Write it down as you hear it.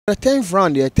The 10th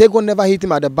round, Tagoe never hit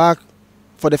him at the back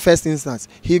for the first instance.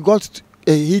 He got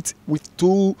a hit with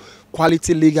 2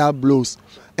 quality legal blows.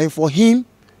 And for him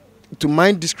to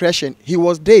mind discretion, he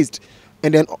was dazed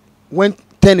and then went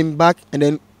turning back and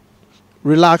then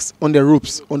relaxed on the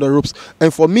ropes.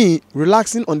 And for me,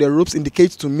 relaxing on the ropes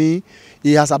indicates to me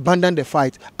he has abandoned the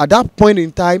fight. At that point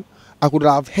in time, I could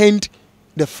have ended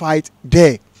the fight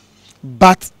there.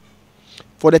 But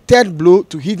for the 3rd blow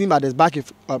to hit him at the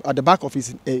back of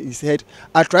his head,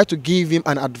 I tried to give him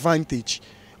an advantage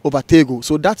over Tagoe.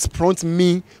 So that prompted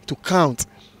me to count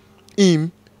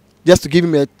him, just to give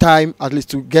him a time at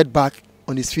least to get back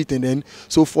on his feet. And then,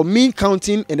 so for me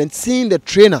counting and then seeing the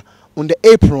trainer on the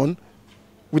apron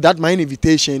without my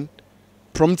invitation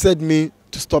prompted me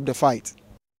to stop the fight.